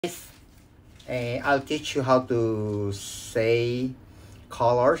I'll teach you how to say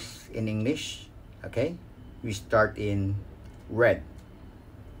colors in English. Okay, we start in red.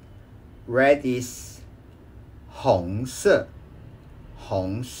 Red is 红色,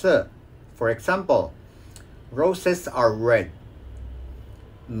 红色. For example, roses are red.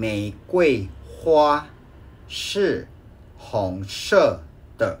 玫瑰花是红色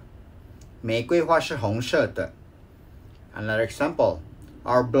的。玫瑰花是红色的。Another example,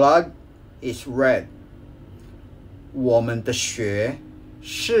 our blood is red. 我们的血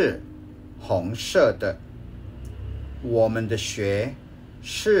是红色的。我们的血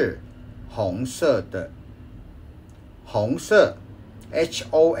是红色的。红色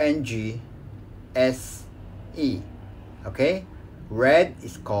H-O-N-G-S-E. Okay? Red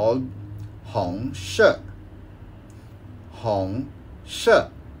is called 红色。红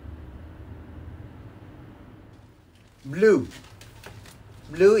色。Blue.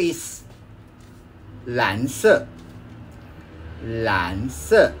 Blue is 蓝色。蓝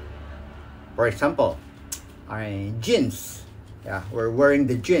色。For example, jeans. Yeah, we're wearing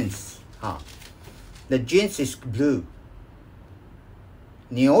the jeans. The jeans is blue.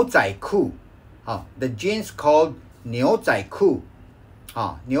 牛仔裤。The jeans called 牛仔裤。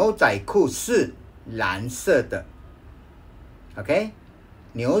牛仔裤是蓝色的。Okay?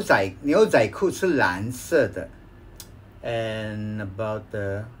 牛仔裤是蓝色的。And about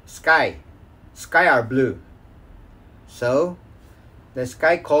the sky. Sky are blue. So, the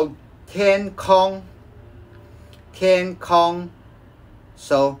sky called 天空。天空。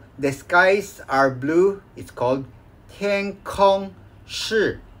So, the skies are blue. It's called 天空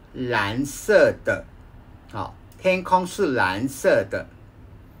是蓝色的。天空是蓝色的。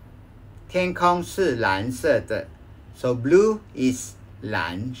天空是蓝色的。So, blue is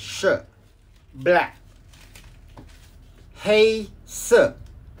蓝色。Black. 黑色。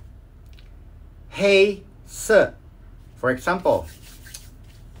黑色。For example,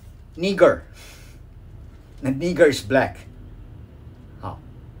 nigger. The nigger is black.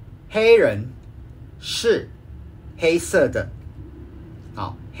 黑人是黑色的。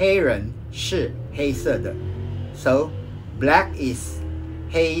黑人是黑色的。So, black is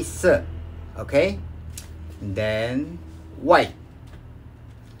黑色。Okay? And then, white.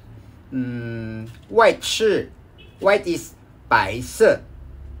 White is 白色。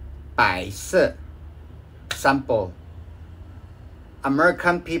白色。Example,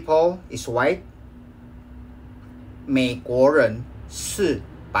 American people is white. 美国人是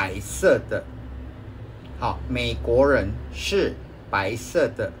白色的。美国人是白色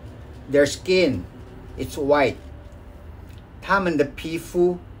的。Their skin is white. 他们的皮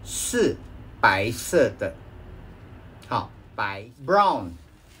肤是白色的。白。Brown.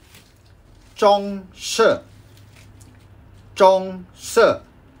 棕色。棕色。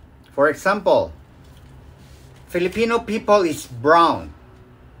For example, Filipino people is brown.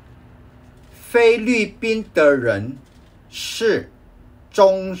 菲律宾的人是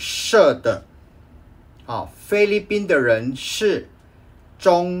棕色的。菲律宾的人是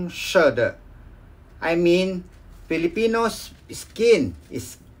棕色的。I mean, Filipinos' skin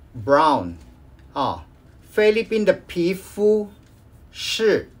is brown. 菲律宾的皮肤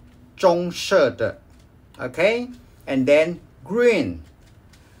是棕色的。Okay? And then green.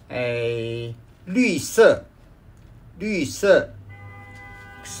 绿色。绿色。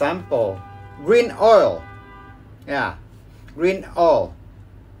Example, green oil. Yeah, green oil.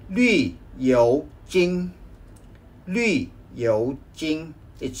 绿油精。绿油精。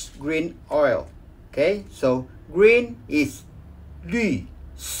It's green oil. Okay, so green is 绿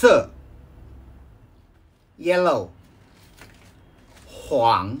色。Yellow.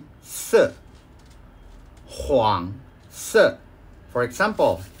 黄色。黄色。For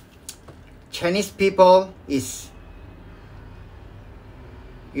example, Chinese people is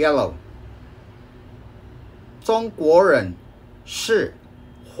yellow. 中国人是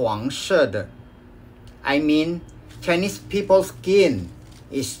黄色的。I mean, Chinese people's skin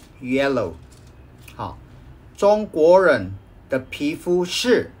is yellow. 中国人的皮肤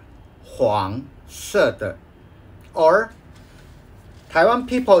是黄色的。Or, Taiwan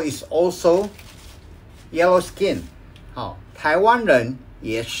people is also yellow skin. 台湾人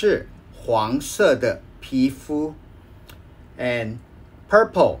也是黄色的皮肤。And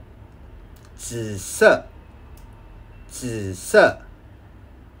purple. 紫色。紫色。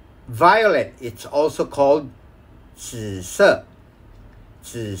Violet, it's also called 紫色。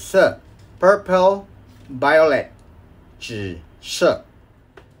紫色。Purple, violet. 紫色。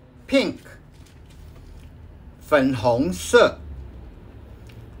Pink. 粉红色。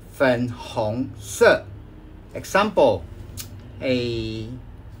粉红色。Example,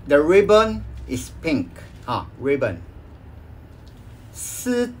 the ribbon is pink 啊 ，ribbon。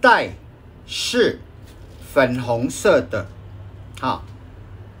丝带是粉红色的啊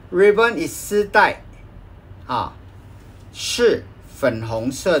 ，ribbon is 丝带啊，是粉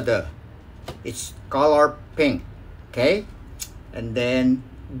红色的 ，it's color pink。Okay, and then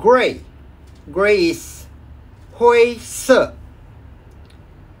gray is 灰色。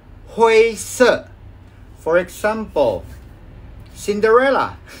灰色 ，for example,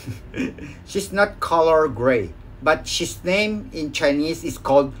 Cinderella, she's not color gray, but she's name in Chinese is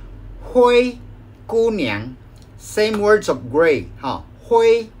called 灰姑娘 ，same words of gray 哈，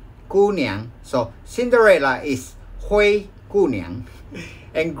灰姑娘 ，so Cinderella is 灰姑娘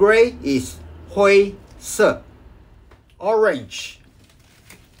 ，and gray is 灰色。Orange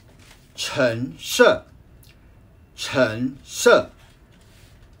橙色，橙色。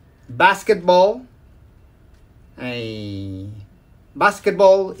Basketball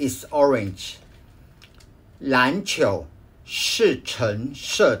is orange。篮球是橙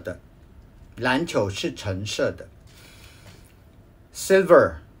色的，篮球是橙色的。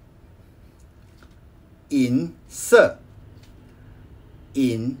Silver 银色，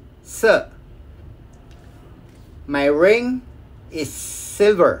银色。My ring is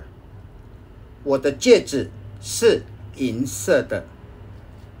silver， 我的戒指是银色的。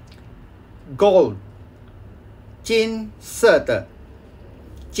Gold 金色的，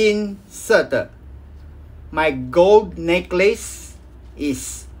金色的。My gold necklace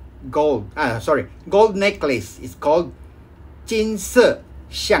is gold. Gold necklace is called 金色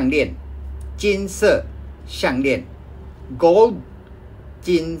项链，金色项链。Gold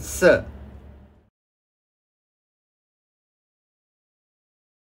金色。